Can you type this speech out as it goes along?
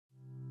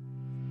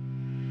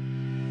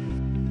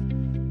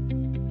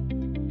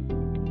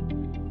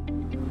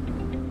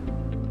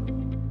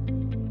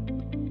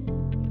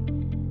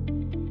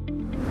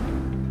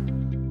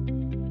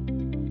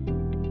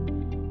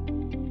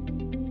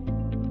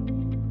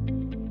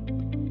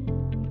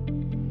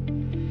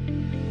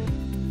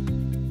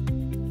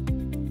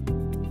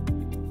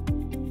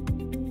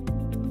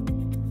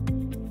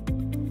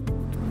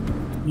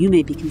you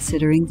may be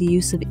considering the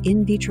use of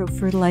in vitro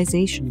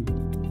fertilization.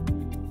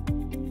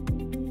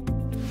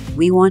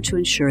 We want to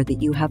ensure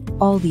that you have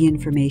all the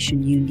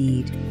information you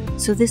need,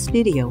 so this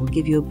video will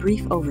give you a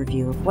brief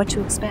overview of what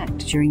to expect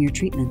during your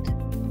treatment.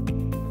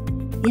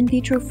 In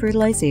vitro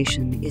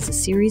fertilization is a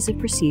series of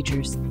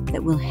procedures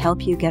that will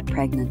help you get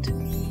pregnant.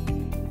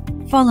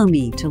 Follow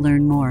me to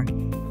learn more.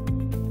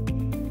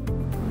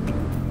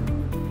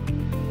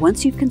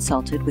 Once you've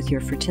consulted with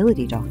your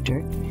fertility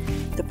doctor,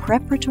 the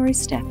preparatory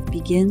step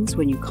begins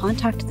when you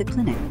contact the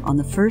clinic on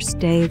the first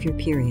day of your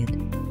period.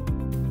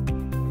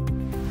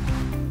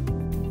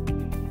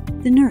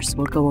 The nurse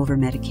will go over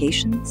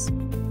medications,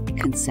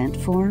 consent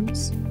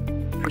forms,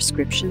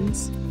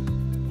 prescriptions,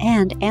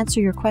 and answer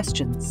your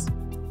questions.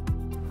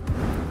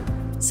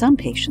 Some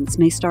patients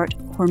may start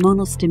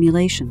hormonal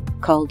stimulation,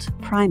 called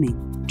priming,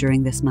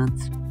 during this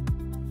month.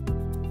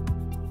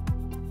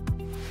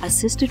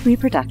 Assisted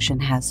reproduction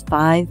has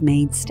 5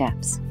 main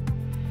steps: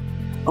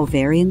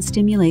 ovarian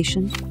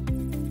stimulation,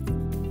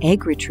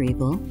 egg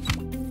retrieval,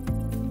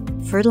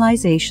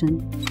 fertilization,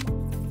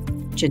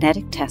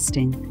 genetic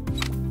testing,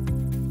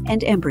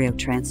 and embryo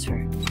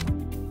transfer.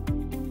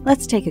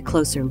 Let's take a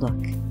closer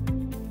look.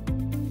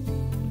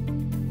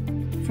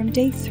 From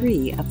day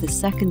 3 of the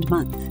second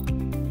month,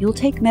 you'll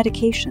take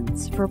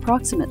medications for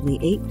approximately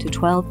 8 to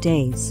 12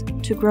 days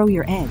to grow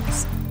your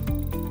eggs.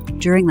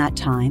 During that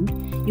time,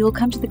 you will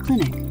come to the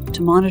clinic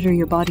to monitor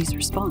your body's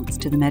response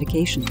to the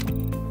medication.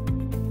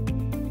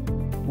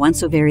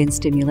 Once ovarian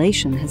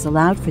stimulation has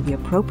allowed for the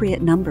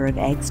appropriate number of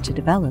eggs to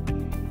develop,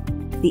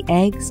 the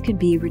eggs can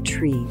be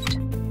retrieved.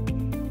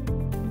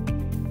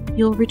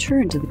 You'll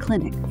return to the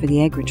clinic for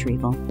the egg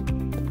retrieval,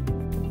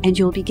 and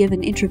you'll be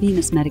given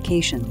intravenous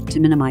medication to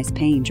minimize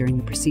pain during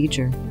the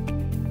procedure.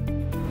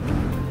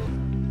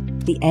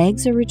 The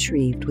eggs are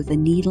retrieved with a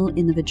needle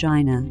in the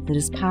vagina that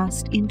is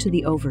passed into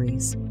the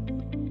ovaries.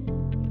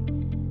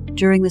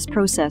 During this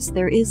process,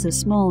 there is a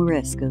small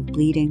risk of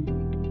bleeding,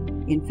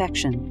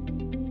 infection,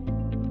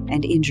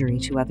 and injury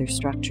to other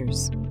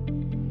structures.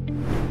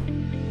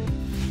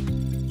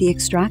 The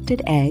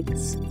extracted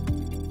eggs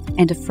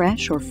and a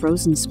fresh or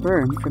frozen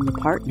sperm from the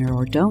partner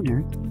or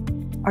donor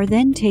are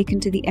then taken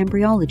to the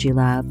embryology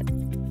lab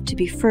to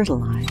be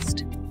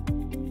fertilized.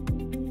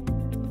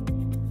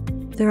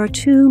 There are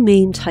 2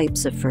 main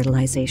types of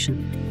fertilization: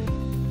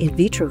 in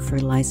vitro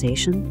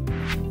fertilization,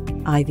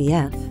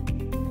 IVF,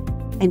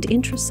 and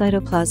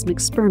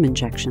intracytoplasmic sperm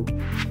injection,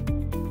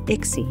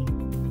 ICSI.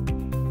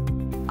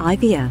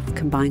 IVF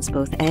combines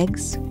both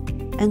eggs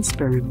and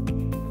sperm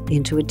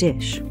into a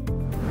dish.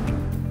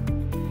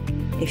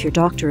 If your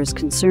doctor is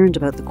concerned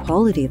about the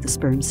quality of the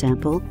sperm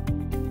sample,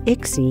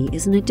 ICSI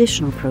is an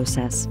additional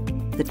process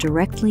that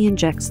directly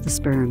injects the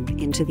sperm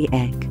into the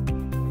egg.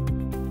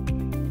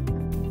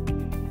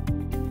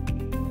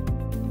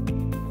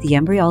 The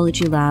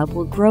embryology lab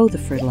will grow the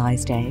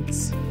fertilized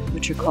eggs,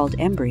 which are called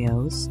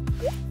embryos,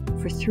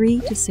 for 3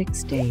 to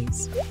 6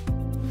 days.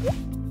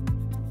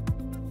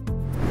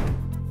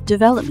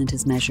 Development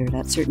is measured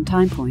at certain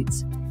time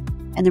points,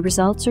 and the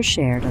results are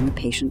shared on the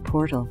patient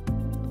portal.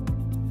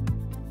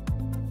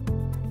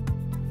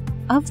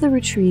 Of the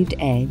retrieved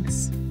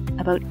eggs,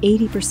 about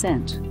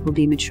 80% will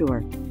be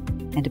mature,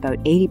 and about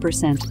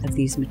 80% of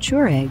these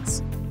mature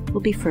eggs will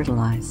be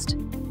fertilized.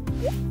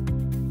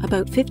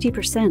 About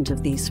 50%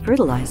 of these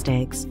fertilized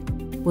eggs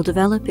will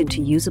develop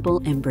into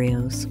usable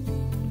embryos.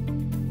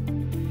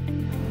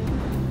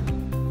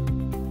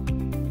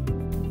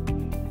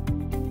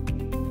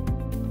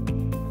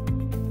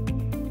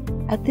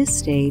 At this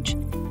stage,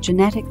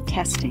 genetic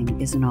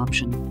testing is an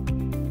option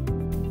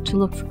to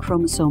look for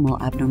chromosomal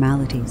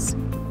abnormalities.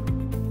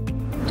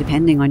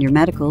 Depending on your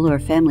medical or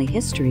family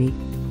history,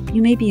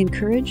 you may be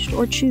encouraged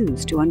or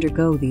choose to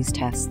undergo these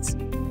tests.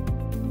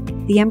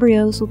 The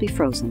embryos will be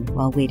frozen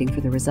while waiting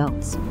for the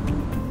results.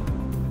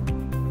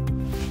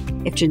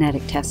 If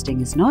genetic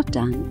testing is not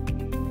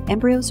done,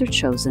 embryos are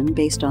chosen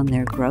based on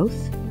their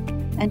growth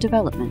and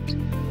development.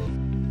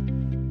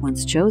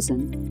 Once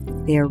chosen,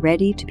 they are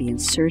ready to be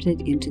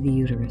inserted into the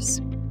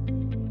uterus.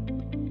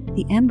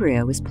 The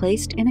embryo is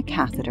placed in a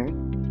catheter,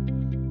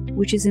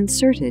 which is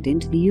inserted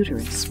into the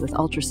uterus with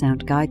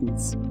ultrasound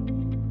guidance.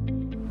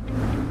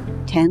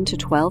 10 to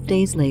 12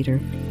 days later,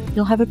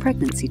 you'll have a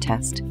pregnancy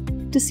test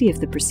to see if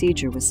the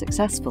procedure was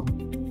successful.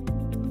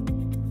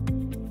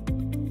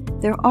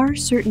 There are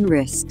certain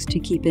risks to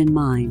keep in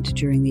mind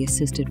during the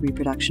assisted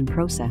reproduction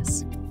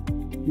process.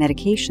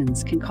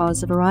 Medications can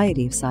cause a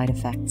variety of side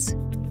effects.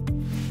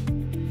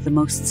 The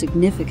most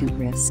significant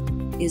risk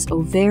is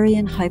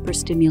ovarian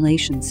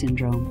hyperstimulation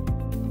syndrome,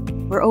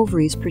 where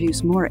ovaries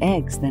produce more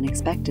eggs than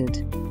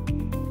expected.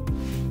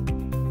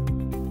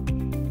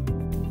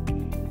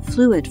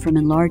 Fluid from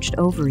enlarged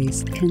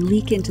ovaries can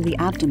leak into the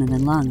abdomen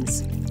and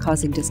lungs,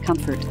 causing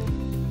discomfort.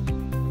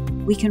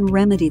 We can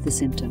remedy the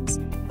symptoms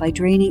by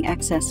draining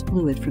excess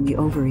fluid from the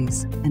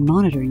ovaries and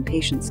monitoring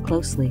patients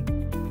closely.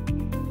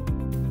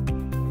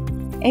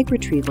 Egg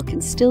retrieval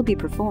can still be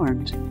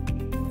performed,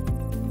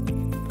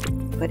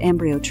 but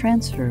embryo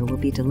transfer will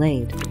be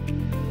delayed.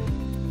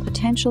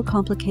 potential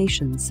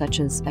complications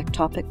such as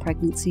ectopic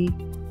pregnancy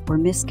or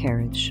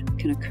miscarriage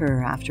can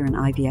occur after an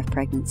IVF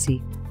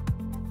pregnancy.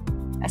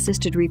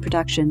 Assisted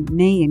reproduction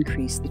may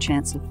increase the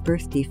chance of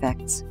birth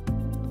defects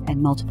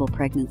and multiple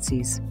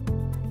pregnancies.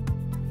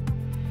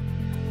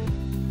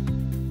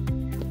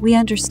 We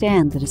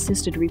understand that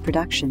assisted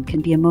reproduction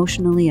can be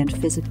emotionally and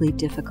physically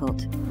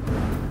difficult.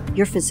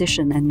 Your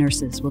physician and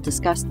nurses will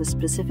discuss the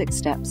specific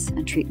steps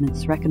and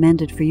treatments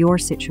recommended for your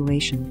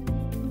situation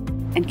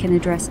and can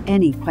address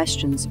any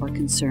questions or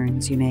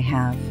concerns you may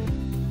have.